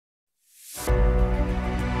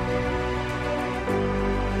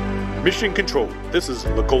Mission Control, this is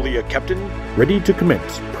Lagolia Captain. Ready to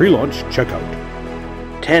commence pre-launch checkout.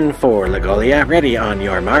 10-4, Lagolia, ready on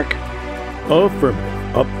your mark.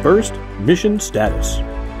 Affirmative. Up first, mission status.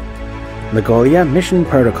 Lagolia, mission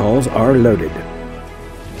protocols are loaded.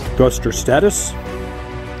 Thruster status.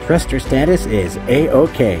 Thruster status is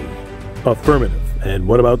A-OK. Affirmative. And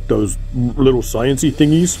what about those little sciencey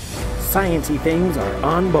thingies? Sciencey things are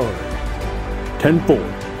on board.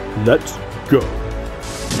 10-4. Let's go.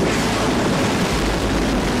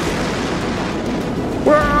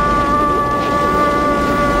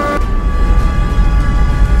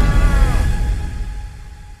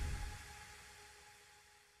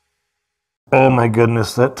 Oh my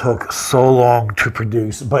goodness, that took so long to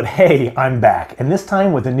produce. But hey, I'm back, and this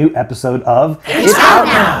time with a new episode of It's Out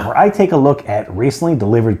Now, where I take a look at recently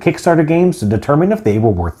delivered Kickstarter games to determine if they were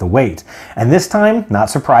worth the wait. And this time, not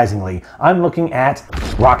surprisingly, I'm looking at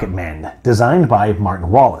Rocketmen, designed by Martin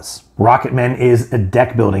Wallace. Rocketmen is a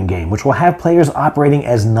deck-building game which will have players operating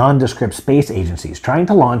as nondescript space agencies trying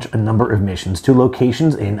to launch a number of missions to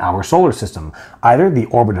locations in our solar system, either the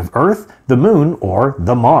orbit of Earth, the Moon, or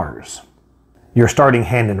the Mars. Your starting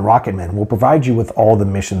hand in Rocketmen will provide you with all the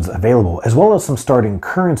missions available, as well as some starting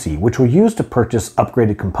currency, which we'll use to purchase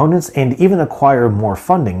upgraded components and even acquire more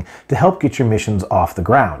funding to help get your missions off the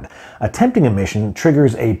ground. Attempting a mission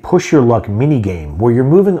triggers a push your luck minigame, where you're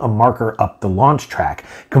moving a marker up the launch track,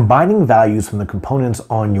 combining values from the components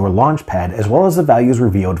on your launch pad, as well as the values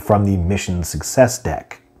revealed from the mission success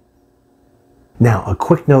deck. Now, a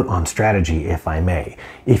quick note on strategy, if I may.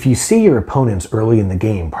 If you see your opponents early in the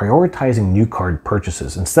game prioritizing new card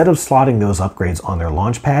purchases instead of slotting those upgrades on their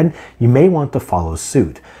launch pad, you may want to follow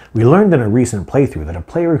suit. We learned in a recent playthrough that a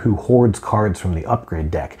player who hoards cards from the upgrade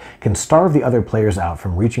deck can starve the other players out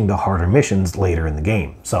from reaching the harder missions later in the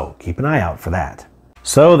game, so keep an eye out for that.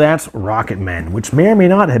 So that's Rocketmen, which may or may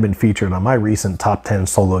not have been featured on my recent Top 10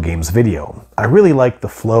 Solo Games video. I really like the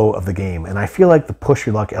flow of the game, and I feel like the push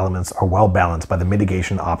your luck elements are well balanced by the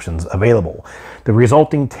mitigation options available. The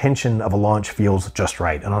resulting tension of a launch feels just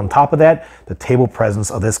right, and on top of that, the table presence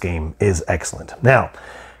of this game is excellent. Now,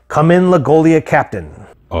 come in Lagolia Captain.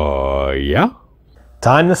 Yeah?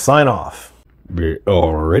 Time to sign off.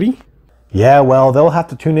 Already? Yeah, well, they'll have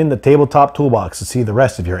to tune in to Tabletop Toolbox to see the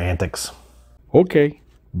rest of your antics. Okay.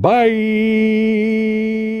 Bye!